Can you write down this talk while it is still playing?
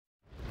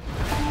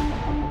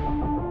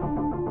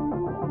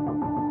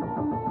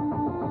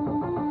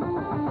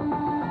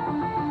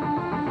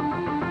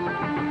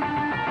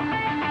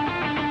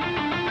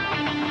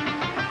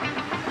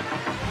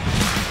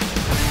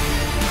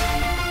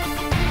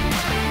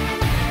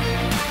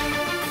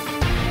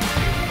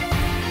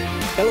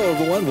Hello,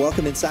 everyone.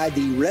 Welcome inside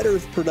the Red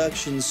Earth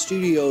Productions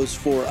studios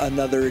for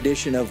another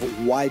edition of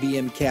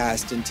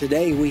YBMcast. And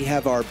today we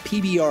have our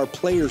PBR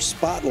Player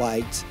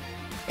Spotlight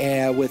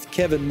with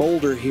Kevin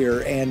Moulder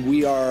here. And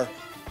we are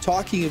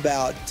talking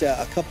about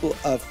a couple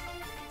of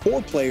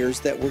 4 players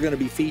that we're going to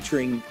be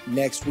featuring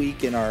next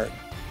week in our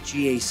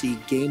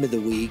GAC Game of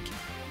the Week.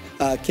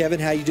 Kevin,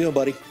 how you doing,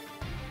 buddy?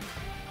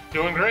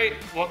 Doing great.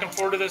 Looking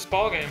forward to this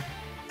ball game.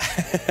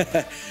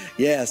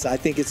 Yes, I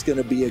think it's going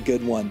to be a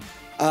good one.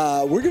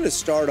 We're going to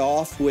start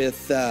off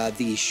with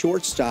the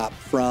shortstop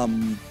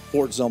from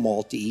Fort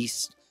Zumwalt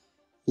East,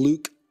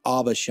 Luke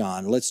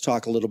Aubuchon. Let's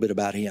talk a little bit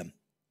about him.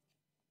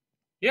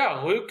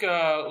 Yeah,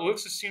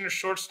 Luke's a senior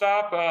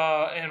shortstop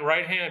and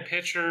right-handed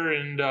pitcher,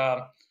 and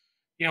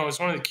is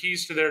one of the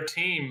keys to their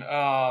team.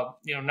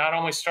 Not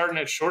only starting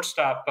at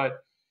shortstop,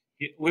 but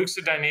Luke's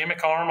a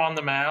dynamic arm on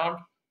the mound.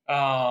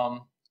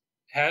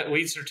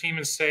 Leads their team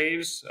in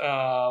saves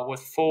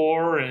with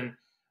 4 and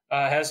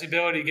has the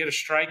ability to get a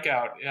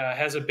strikeout,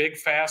 has a big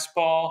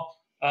fastball,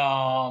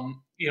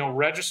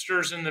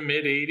 registers in the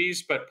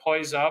mid-80s, but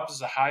plays up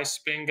as a high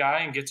spin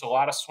guy and gets a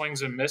lot of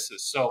swings and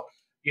misses. So,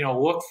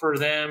 look for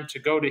them to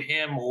go to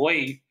him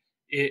late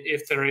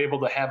if they're able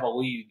to have a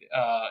lead,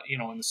 in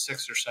the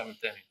 6th or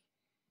 7th inning.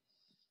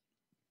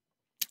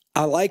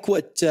 I like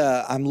what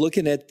I'm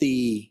looking at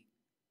the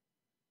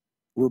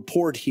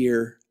report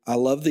here. I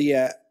love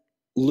the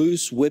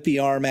loose, whippy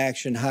arm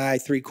action, high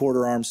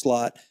 3/4 arm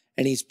slot.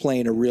 And he's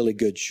playing a really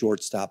good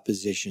shortstop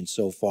position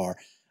so far.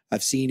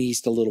 I've seen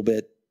East a little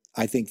bit.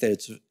 I think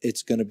that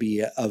it's going to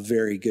be a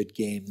very good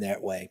game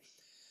that way.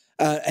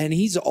 And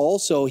he's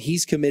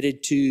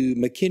committed to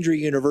McKendree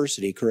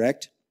University,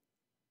 correct?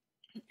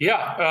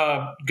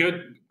 Yeah,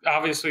 good.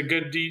 Obviously,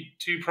 good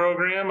D2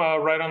 program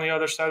right on the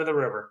other side of the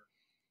river.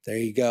 There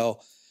you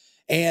go.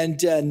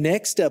 And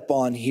next up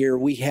on here,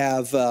 we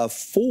have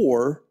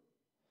 4.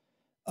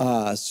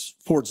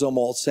 Fort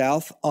Zumwalt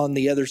South. On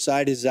the other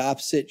side is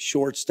opposite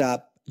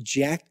shortstop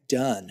Jack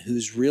Dunn,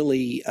 who's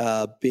really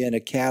been a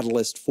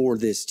catalyst for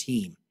this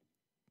team.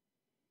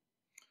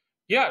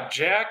 Yeah,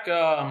 Jack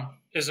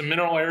is a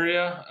mineral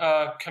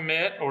area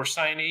commit or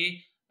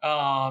signee,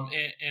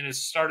 and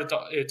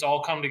it's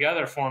all come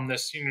together for him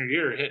this senior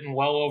year, hitting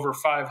well over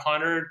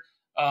 500,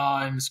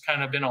 and it's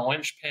kind of been a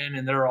linchpin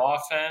in their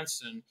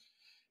offense and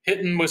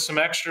hitting with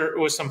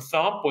some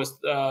thump with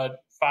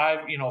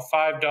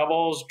 5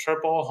 doubles,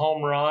 triple,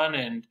 home run,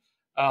 and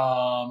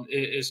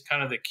is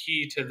kind of the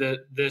key to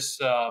this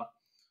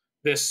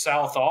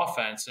South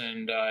offense.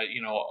 And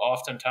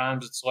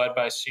oftentimes it's led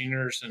by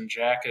seniors, and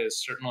Jack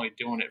is certainly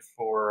doing it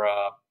for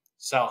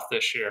South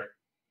this year.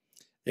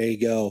 There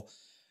you go.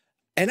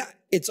 And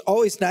it's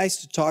always nice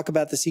to talk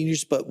about the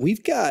seniors, but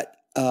we've got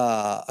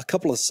a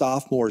couple of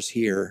sophomores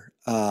here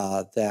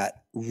that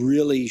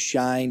really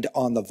shined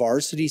on the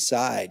varsity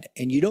side,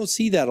 and you don't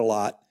see that a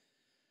lot.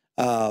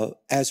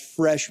 As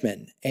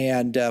freshmen.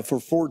 And for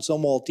Fort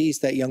Zumwalt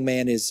East, that young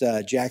man is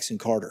Jackson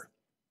Carter.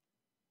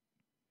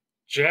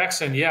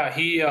 Jackson, yeah,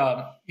 he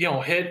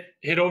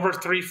hit over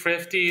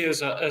 350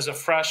 as a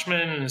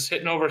freshman and is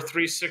hitting over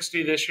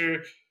 360 this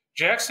year.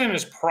 Jackson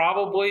is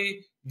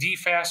probably the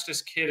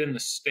fastest kid in the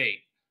state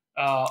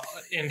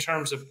in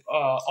terms of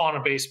on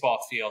a baseball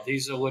field.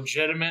 He's a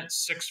legitimate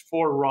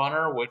 6'4"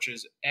 runner, which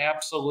is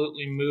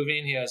absolutely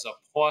moving. He has a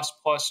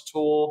plus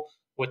tool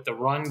with the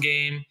run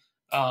game.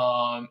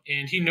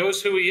 And he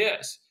knows who he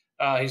is.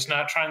 He's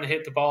not trying to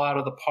hit the ball out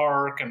of the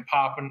park and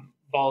popping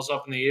balls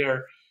up in the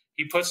air.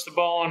 He puts the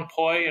ball in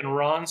play and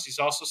runs. He's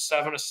also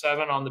 7 of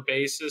 7 on the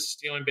bases,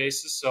 stealing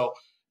bases. So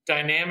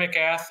dynamic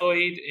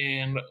athlete.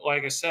 And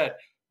like I said,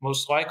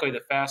 most likely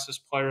the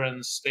fastest player in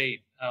the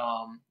state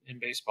in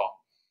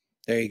baseball.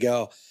 There you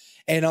go.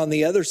 And on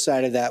the other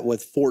side of that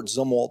with Fort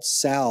Zumwalt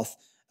South,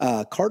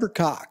 Carter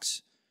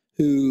Cox,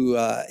 who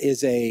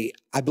is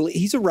I believe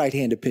he's a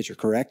right-handed pitcher,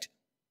 correct?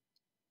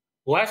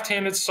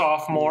 Left-handed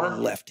sophomore.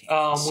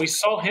 Left-handed. We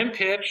saw him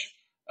pitch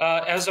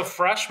as a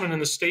freshman in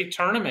the state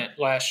tournament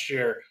last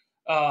year.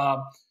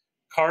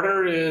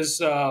 Carter is,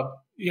 a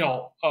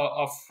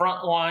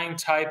frontline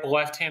type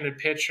left-handed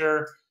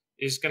pitcher,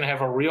 is going to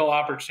have a real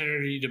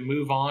opportunity to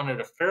move on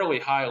at a fairly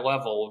high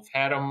level. We've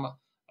had him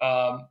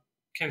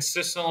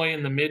consistently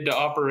in the mid to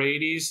upper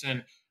 80s,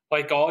 and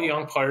like all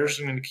young players,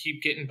 are going to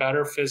keep getting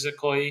better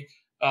physically.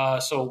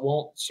 So it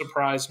won't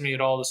surprise me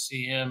at all to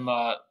see him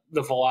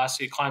the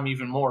velocity climb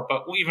even more.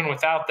 But even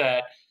without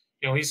that,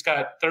 he's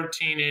got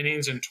 13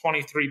 innings and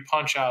 23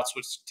 punch outs,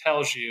 which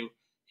tells you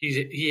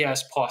he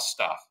has plus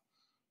stuff.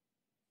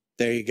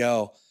 There you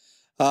go.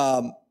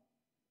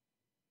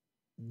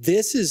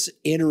 This is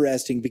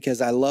interesting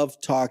because I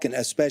love talking,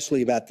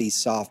 especially about these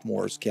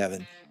sophomores,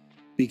 Kevin,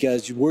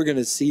 because we're going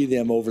to see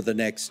them over the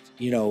next,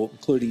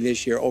 including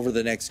this year, over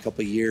the next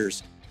couple of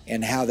years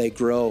and how they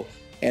grow.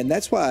 And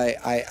that's why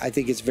I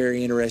think it's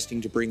very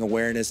interesting to bring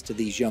awareness to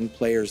these young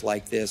players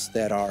like this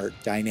that are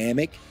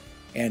dynamic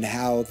and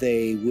how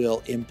they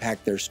will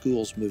impact their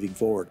schools moving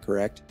forward,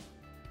 correct?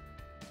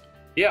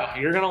 Yeah,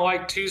 you're going to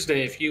like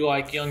Tuesday if you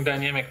like young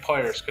dynamic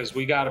players, because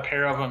we got a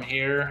pair of them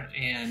here.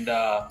 And,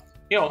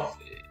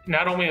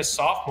 not only as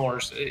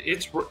sophomores,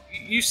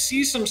 you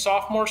see some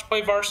sophomores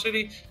play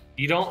varsity.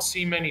 You don't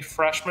see many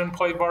freshmen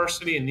play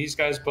varsity, and these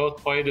guys both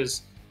played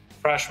as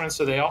freshmen,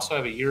 so they also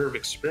have a year of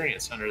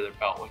experience under their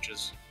belt, which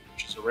is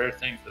a rare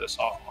thing for the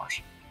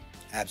sophomores.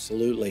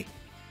 Absolutely.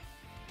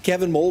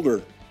 Kevin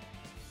Moulder,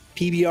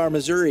 PBR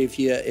Missouri. If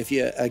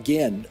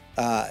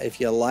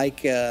you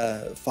like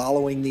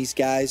following these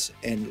guys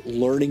and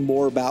learning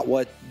more about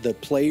what the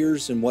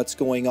players and what's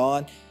going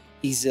on,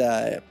 he's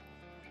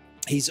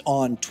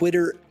on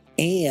Twitter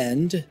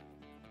and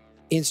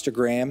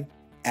Instagram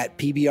at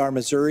PBR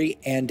Missouri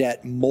and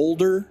at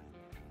Moulder,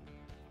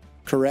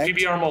 correct?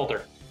 PBR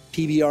Moulder.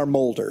 PBR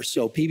Moulder.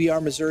 So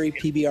PBR Missouri,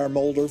 PBR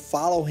Moulder.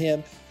 Follow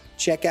him.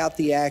 Check out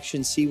the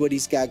action. See what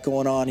he's got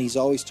going on. He's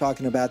always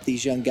talking about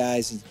these young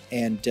guys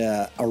and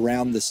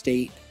around the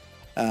state,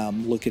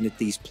 looking at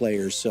these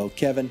players. So,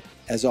 Kevin,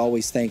 as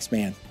always, thanks,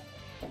 man.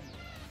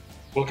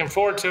 Looking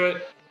forward to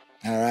it.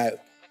 All right.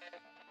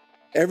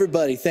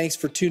 Everybody, thanks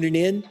for tuning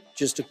in.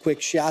 Just a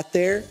quick shot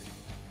there.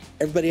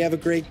 Everybody have a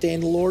great day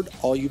in the Lord.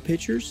 All you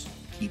pitchers,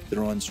 keep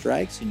throwing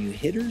strikes, and you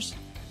hitters,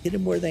 hit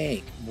them where they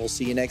ain't. We'll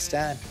see you next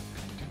time.